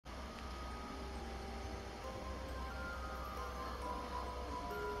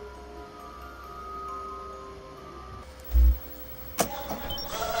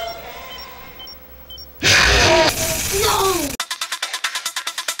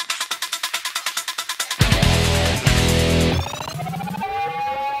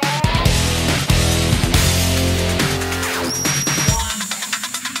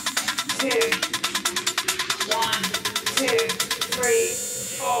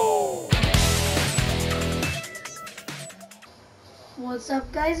What's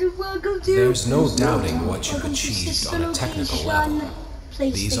up, guys, and welcome to... There's no doubting what you've achieved on a technical level.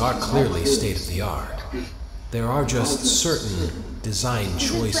 These are clearly state-of-the-art. There are just certain design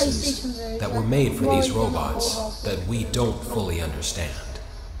choices that were made for these robots that we don't fully understand.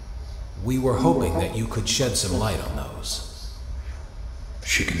 We were hoping that you could shed some light on those.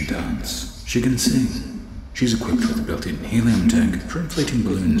 She can dance. She can sing. She's equipped with a built-in helium tank for inflating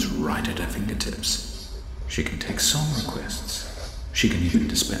balloons right at her fingertips. She can take song requests. She can even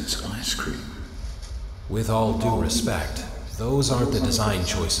dispense ice cream. With all due respect, those aren't the design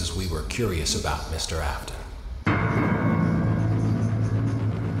choices we were curious about, Mr. Afton.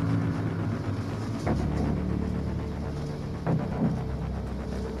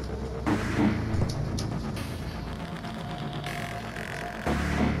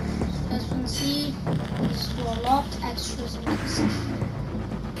 As you can see, these two are locked, extra space.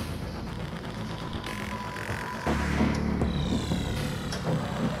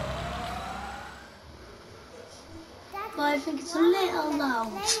 But I think it's a little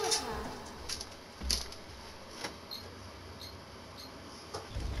loud.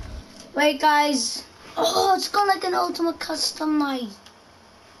 Wait, guys. Oh, it's got like an ultimate custom night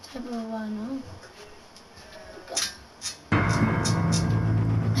type of one.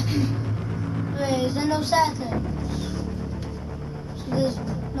 Wait, is there no settings? So there's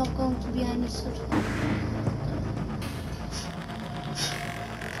not going to be any such thing.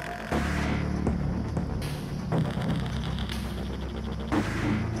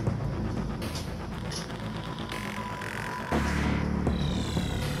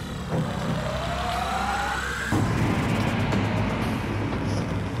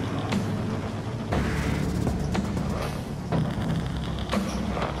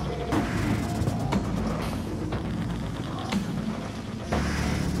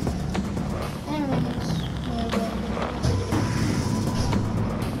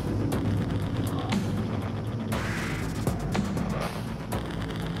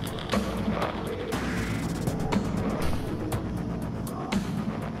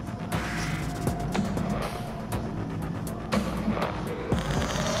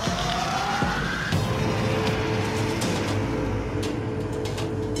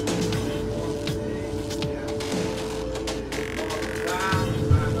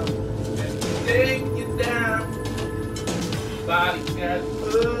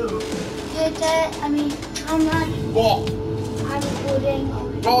 I'm not. What? I'm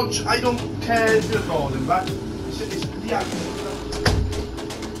recording. Rog, I don't care if you're recording, but it's the actual.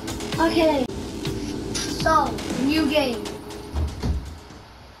 Okay. So, new game.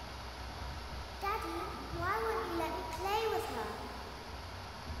 Daddy, why won't you let me play with her?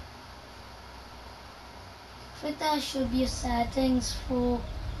 I think there should be settings for...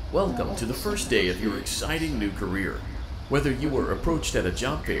 Welcome to the first day of your exciting new career. Whether you were approached at a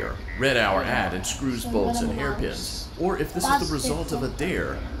job fair, read our ad and screws, bolts, and hairpins, or if this is the result of a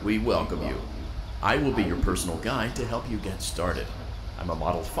dare, we welcome you. I will be your personal guide to help you get started. I'm a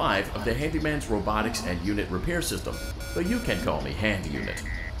Model 5 of the Handyman's Robotics and Unit Repair System, but you can call me Hand Unit.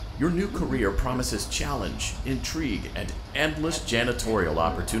 Your new career promises challenge, intrigue, and endless janitorial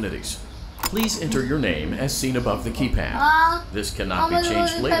opportunities. Please enter your name as seen above the keypad. This cannot be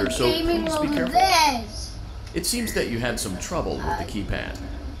changed later, so please be careful. It seems that you had some trouble with the keypad.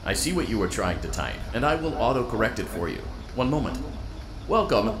 I see what you were trying to type, and I will auto-correct it for you. One moment.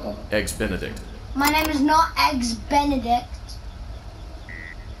 Welcome, Eggs Benedict. My name is not Eggs Benedict.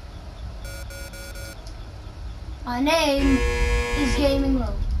 My name is Gaming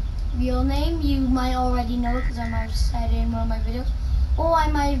Road. Real name, you might already know it because I might have said it in one of my videos. Or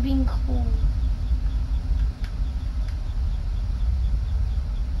I might have been called.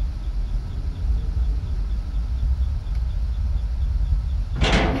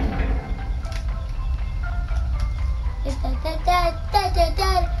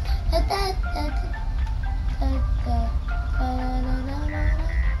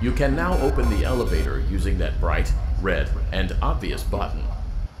 You can now open the elevator using that bright, red, and obvious button.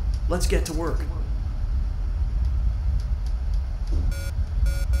 Let's get to work.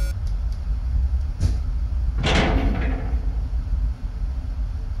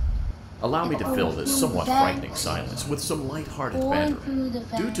 Allow me to fill this somewhat frightening silence with some light-hearted banter.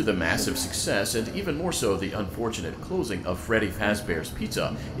 Due to the massive success, and even more so the unfortunate closing of Freddy Fazbear's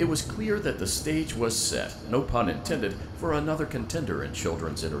Pizza, it was clear that the stage was set, no pun intended, for another contender in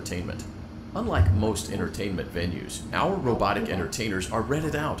children's entertainment. Unlike most entertainment venues, our robotic entertainers are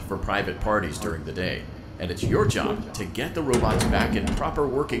rented out for private parties during the day, and it's your job to get the robots back in proper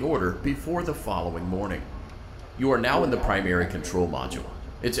working order before the following morning. You are now in the primary control module.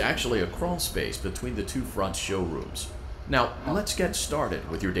 It's actually a crawl space between the two front showrooms. Now, let's get started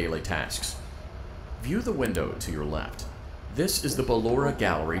with your daily tasks. View the window to your left. This is the Ballora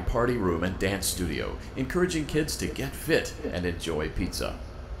Gallery Party Room and Dance Studio, encouraging kids to get fit and enjoy pizza.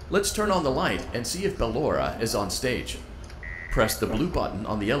 Let's turn on the light and see if Ballora is on stage. Press the blue button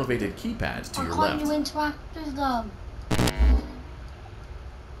on the elevated keypad to your How left. can you interact with them?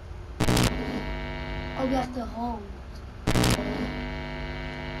 Oh, we have to hold. I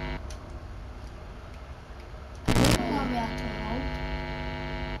don't know why we have to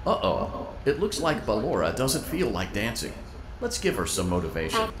hold. Uh-oh, it looks like Ballora doesn't feel like dancing. Let's give her some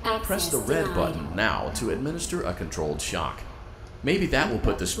motivation. Press the red button now to administer a controlled shock. Maybe that will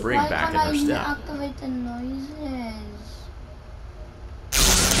put the spring back in her step. Why can't I activate the noises?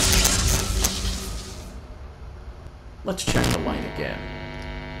 Let's check the light again.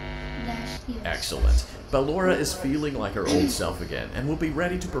 That's yes. Excellent. Ballora is feeling like her old self again and will be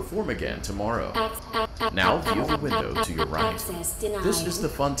ready to perform again tomorrow. Now view the window to your right. This is the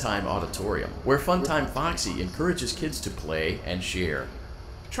Funtime Auditorium, where Funtime Foxy encourages kids to play and share.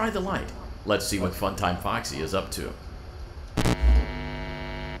 Try the light. Let's see what Funtime Foxy is up to.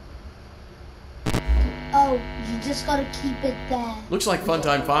 Oh, you just gotta keep it there. Looks like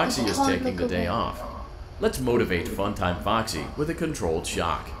Funtime Foxy is taking the day off. Let's motivate Funtime Foxy with a controlled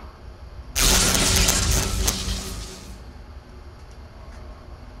shock.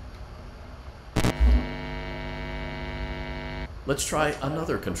 Let's try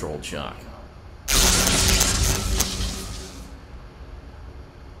another controlled shock.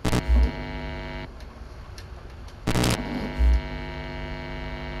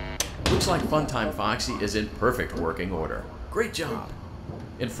 Looks like Funtime Foxy is in perfect working order. Great job!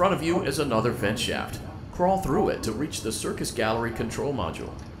 In front of you is another vent shaft. Crawl through it to reach the Circus Gallery control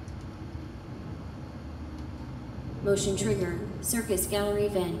module. Motion trigger, Circus Gallery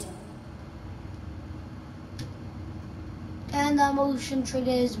vent. And that motion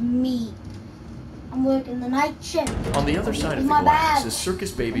trigger is me. I'm working the night shift. On the other side of the My glass bag. is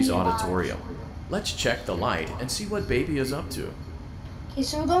Circus Baby's My bag. auditorium. Let's check the light and see what Baby is up to. Okay,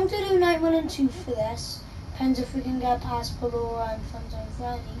 so we're going to do night 1 and 2 for this. Depends if we can get past Ballora and Funtime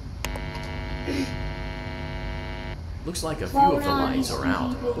Freddy. Looks like a few Well, of the now lights he's are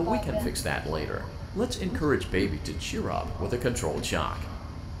out, really but we bad can then. fix that later. Let's encourage Baby to cheer up with a controlled shock.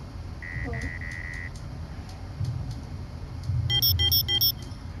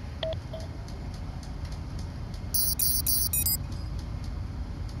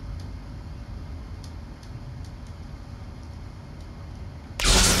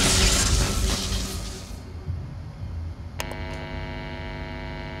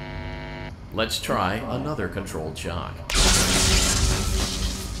 Let's try another controlled shock.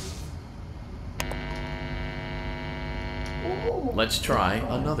 Ooh. Let's try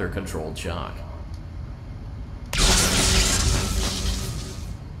another controlled shock.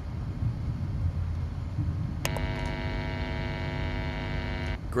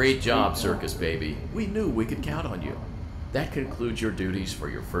 Great job, Circus Baby. We knew we could count on you. That concludes your duties for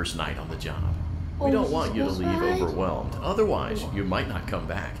your first night on the job. We don't want you to leave overwhelmed, otherwise you might not come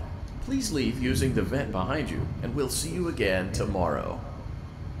back. Please leave using the vent behind you, and we'll see you again tomorrow.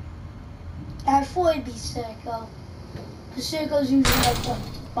 I thought it'd be Circle. The Circle's usually like the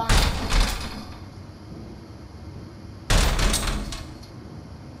back.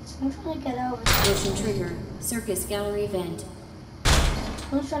 I'm trying to get over to Motion trigger, Circus Gallery vent.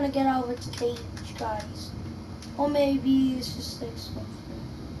 I'm trying to get over to stage, guys. Or maybe it's just like something.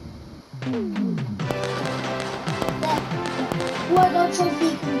 What a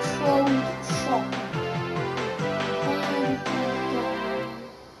trophy controlled shot.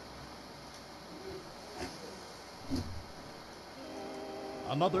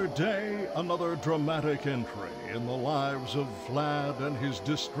 Another day, another dramatic entry in the lives of Vlad and his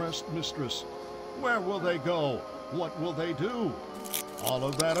distressed mistress. Where will they go? What will they do? All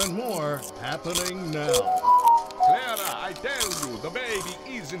of that and more happening now. Clara, I tell you, the baby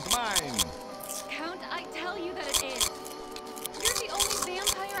isn't mine. Count, I tell you that it is. You're the only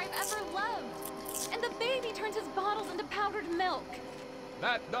vampire I've ever loved. And the baby turns his bottles into powdered milk.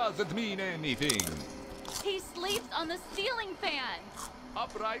 That doesn't mean anything. He sleeps on the ceiling fan.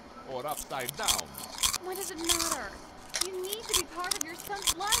 Upright or upside down. What does it matter? You need to be part of your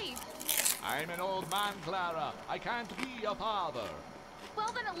son's life. I'm an old man, Clara. I can't be a father.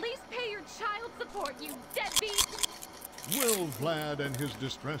 Well, then at least pay your child support, you deadbeat. Will Vlad and his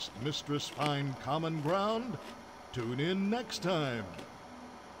distressed mistress find common ground? Tune in next time.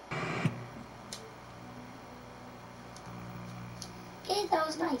 Okay, that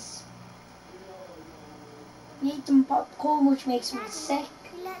was nice. Need some popcorn, which makes me Daddy, sick.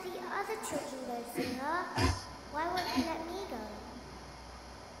 we let the other children go sooner. Why won't you let me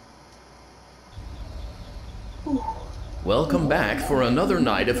go? Welcome back for another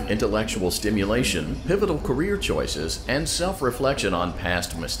night of intellectual stimulation, pivotal career choices, and self-reflection on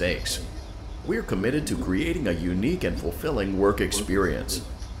past mistakes. We're committed to creating a unique and fulfilling work experience.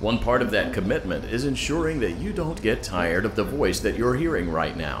 One part of that commitment is ensuring that you don't get tired of the voice that you're hearing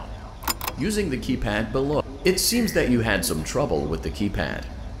right now. Using the keypad below, it seems that you had some trouble with the keypad.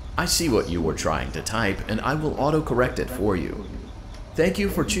 I see what you were trying to type, and I will auto-correct it for you. Thank you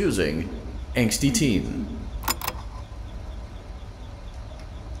for choosing Angsty Teen.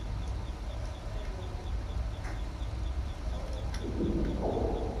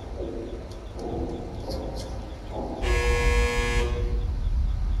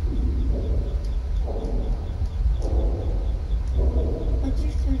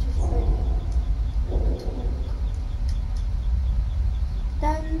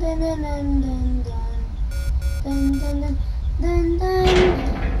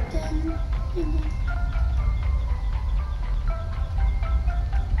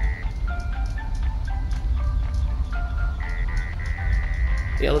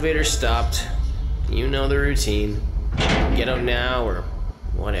 The elevator stopped. You know the routine. Get out now or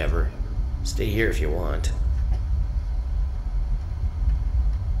whatever. Stay here if you want.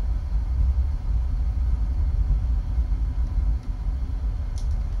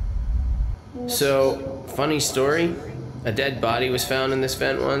 So, funny story. A dead body was found in this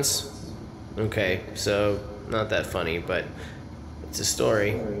vent once. Okay, so not that funny, but it's a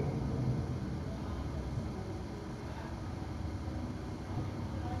story.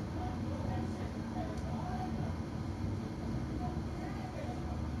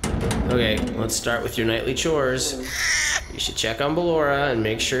 Okay, let's start with your nightly chores. You should check on Ballora and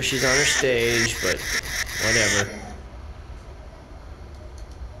make sure she's on her stage, but whatever.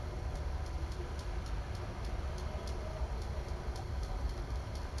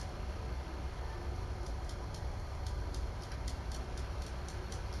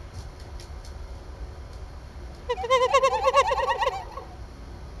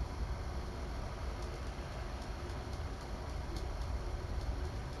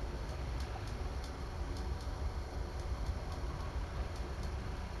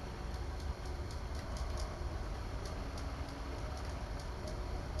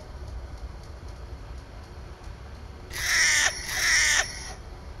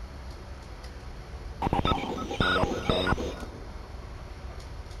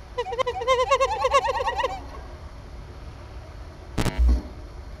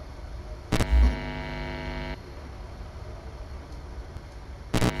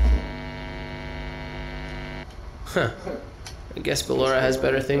 Huh. I guess Ballora has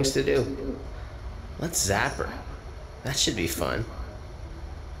better things to do. Let's zap her. That should be fun.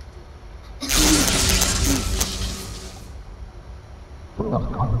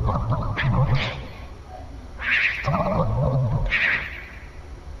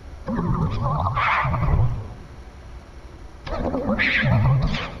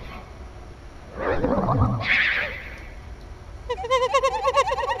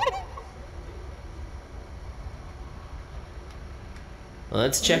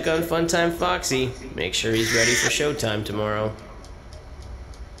 Let's check on Funtime Foxy. Make sure he's ready for showtime tomorrow.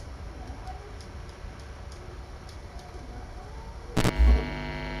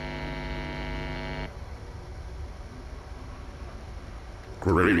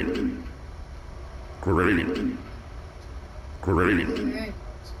 Great. Great. Great.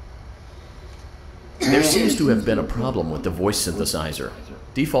 There seems to have been a problem with the voice synthesizer.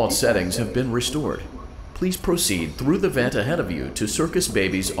 Default settings have been restored. Please proceed through the vent ahead of you to Circus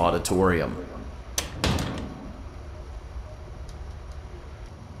Baby's auditorium.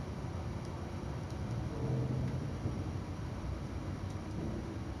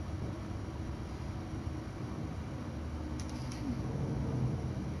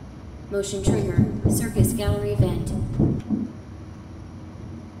 Motion trigger. Circus gallery vent.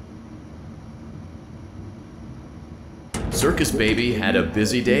 Circus Baby had a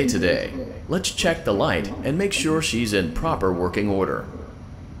busy day today. Let's check the light and make sure she's in proper working order.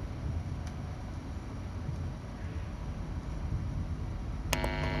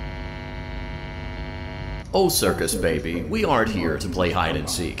 Oh, Circus Baby, we aren't here to play hide and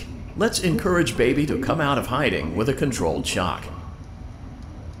seek. Let's encourage Baby to come out of hiding with a controlled shock.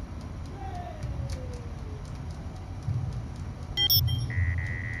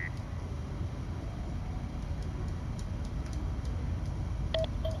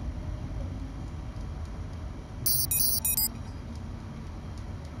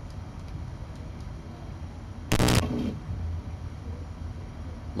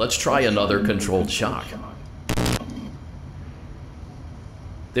 Let's try another controlled shock.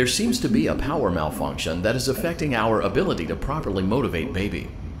 There seems to be a power malfunction that is affecting our ability to properly motivate baby.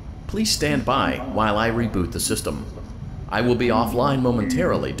 Please stand by while I reboot the system. I will be offline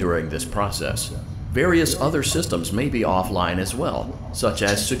momentarily during this process. Various other systems may be offline as well, such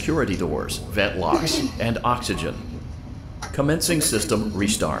as security doors, vent locks, and oxygen. Commencing system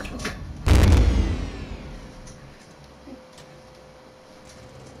restart.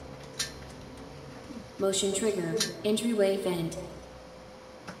 Motion trigger, entryway vent.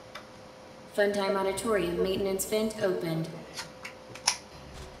 Funtime Auditorium maintenance vent opened.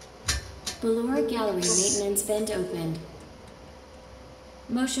 Ballora Gallery maintenance vent opened.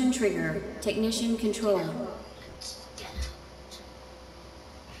 Motion trigger, technician control.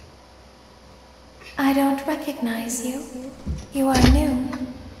 I don't recognize you. You are new.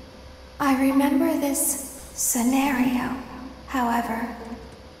 I remember this scenario, however.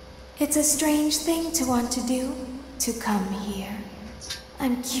 It's a strange thing to want to do, to come here.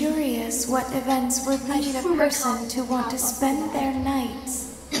 I'm curious what events would lead a person to want to spend their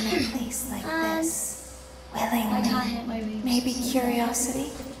nights in a place like this. Willingly. Maybe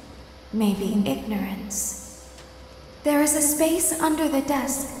curiosity, maybe ignorance. There is a space under the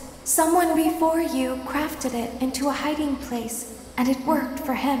desk. Someone before you crafted it into a hiding place, and it worked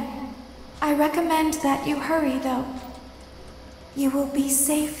for him. I recommend that you hurry, though. You will be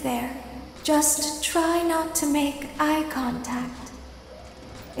safe there. Just try not to make eye contact.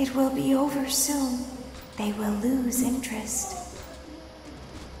 It will be over soon. They will lose interest.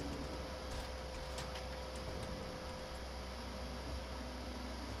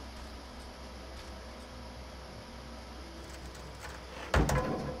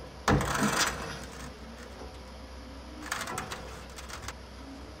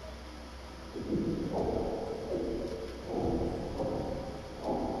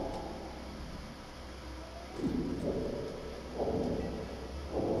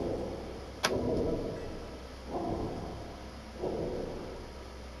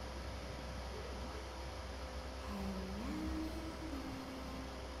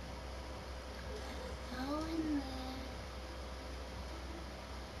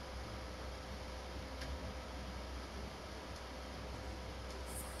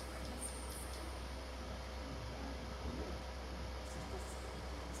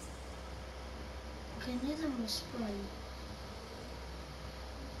 Caneta whispering.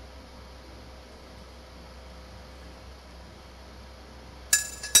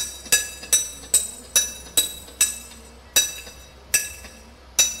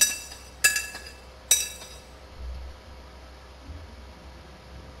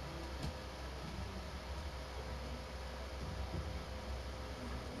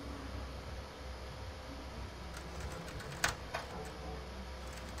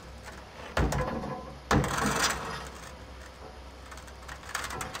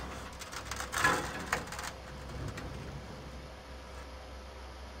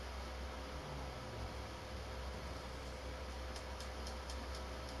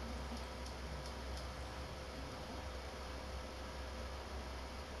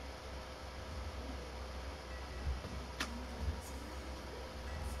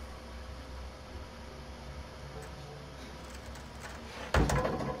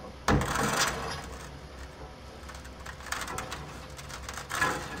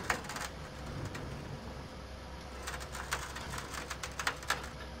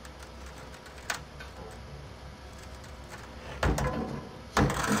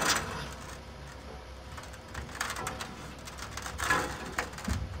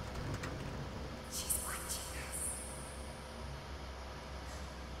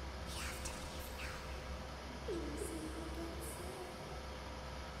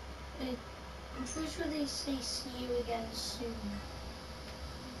 I'm pretty sure they say see you again soon.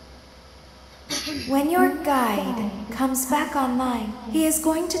 When your guide comes back online, he is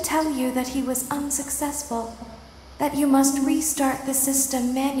going to tell you that he was unsuccessful, that you must restart the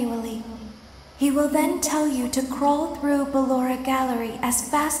system manually. He will then tell you to crawl through Ballora Gallery as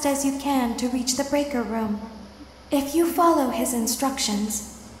fast as you can to reach the breaker room. If you follow his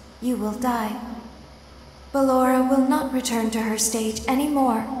instructions, you will die. Ballora will not return to her stage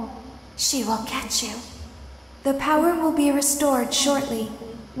anymore. She will catch you. The power will be restored shortly.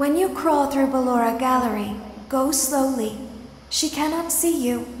 When you crawl through Ballora Gallery, go slowly. She cannot see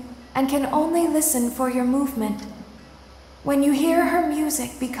you and can only listen for your movement. When you hear her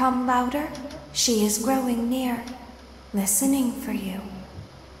music become louder, she is growing near, listening for you.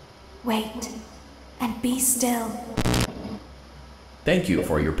 Wait and be still. Thank you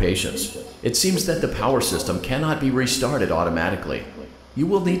for your patience. It seems that the power system cannot be restarted automatically. You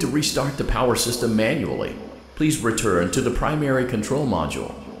will need to restart the power system manually. Please return to the primary control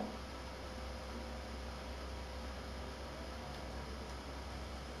module.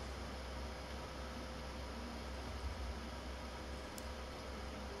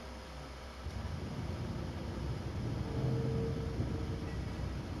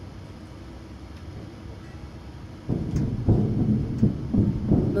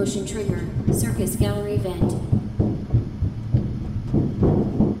 Motion trigger. Circus gallery vent.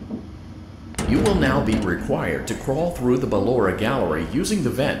 You will now be required to crawl through the Ballora gallery using the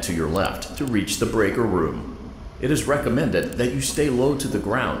vent to your left to reach the breaker room. It is recommended that you stay low to the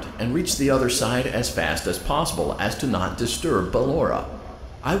ground and reach the other side as fast as possible as to not disturb Ballora.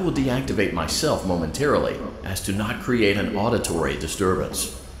 I will deactivate myself momentarily as to not create an auditory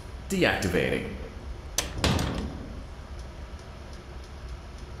disturbance. Deactivating.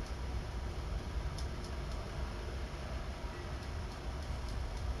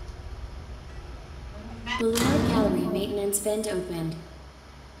 Ballora gallery maintenance vent opened.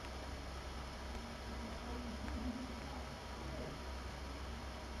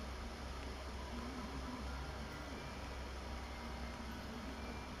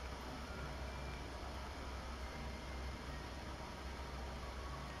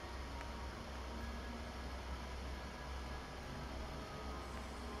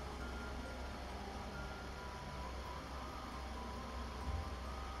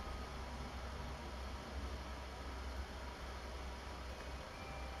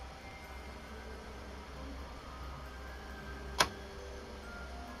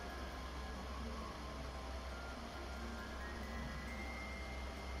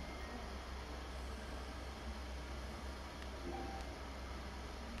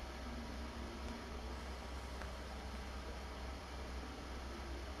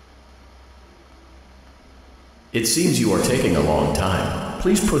 It seems you are taking a long time.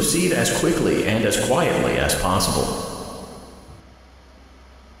 Please proceed as quickly and as quietly as possible.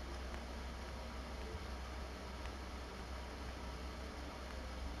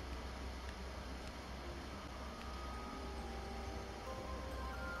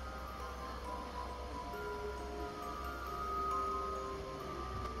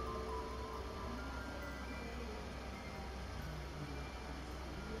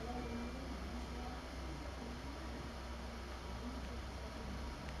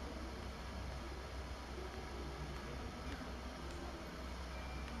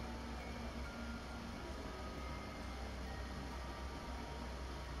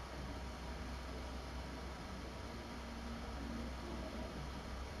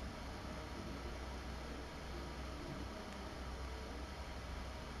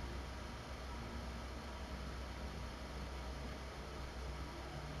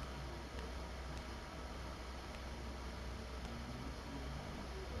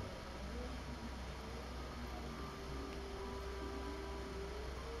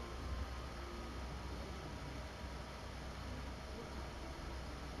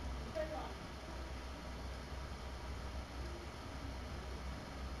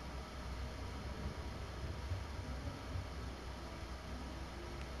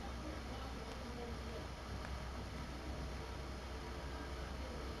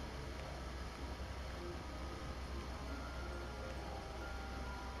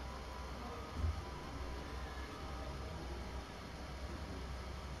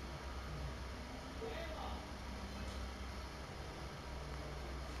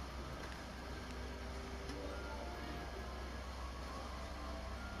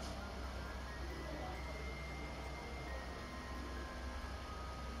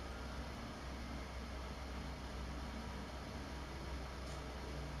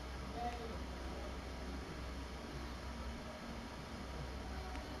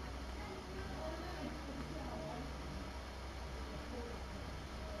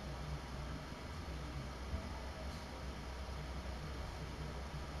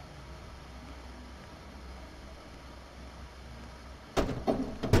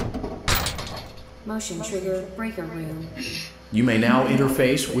 Motion trigger breaker room. You may now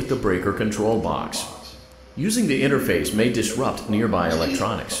interface with the breaker control box. Using the interface may disrupt nearby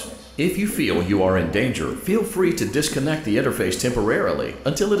electronics. If you feel you are in danger, feel free to disconnect the interface temporarily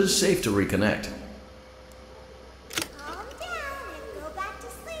until it is safe to reconnect. Calm down and go back to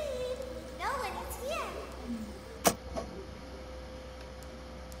sleep. No one is here.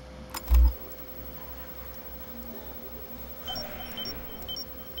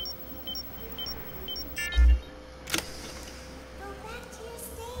 Go back to your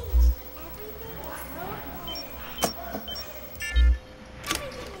stage. Everything is okay.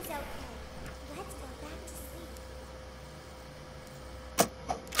 Everything is okay. Let's go back to sleep.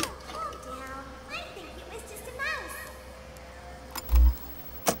 Oh, calm down.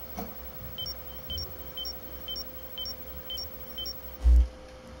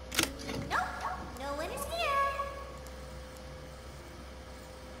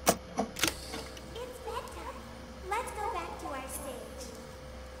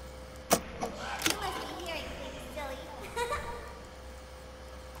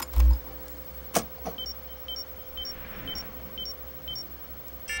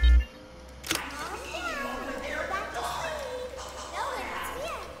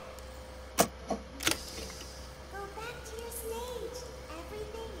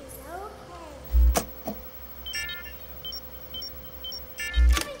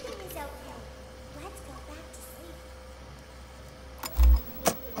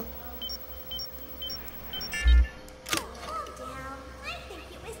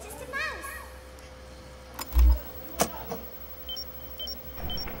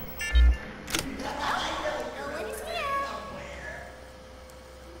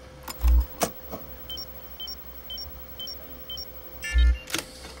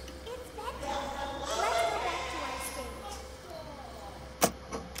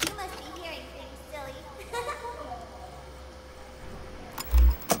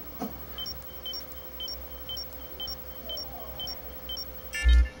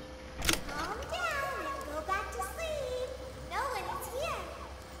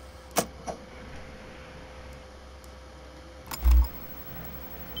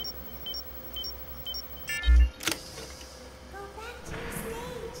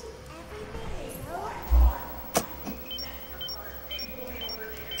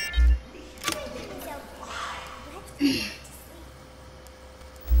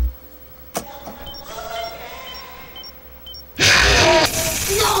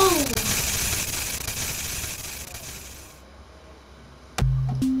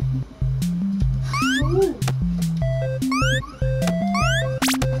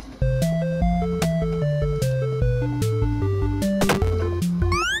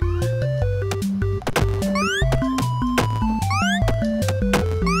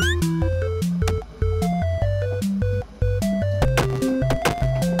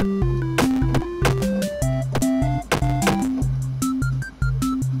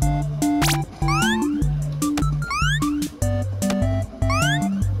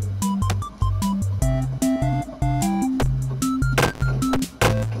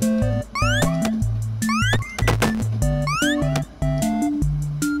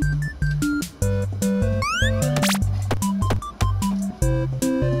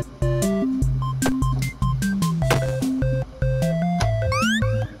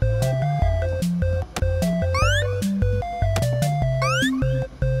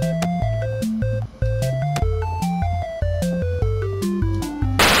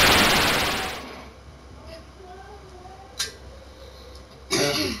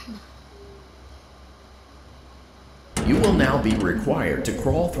 You will now be required to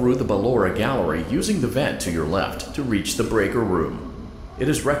crawl through the Ballora Gallery using the vent to your left to reach the breaker room. It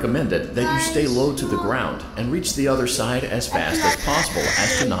is recommended that you stay low to the ground and reach the other side as fast as possible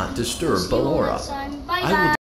as to not disturb Ballora. I will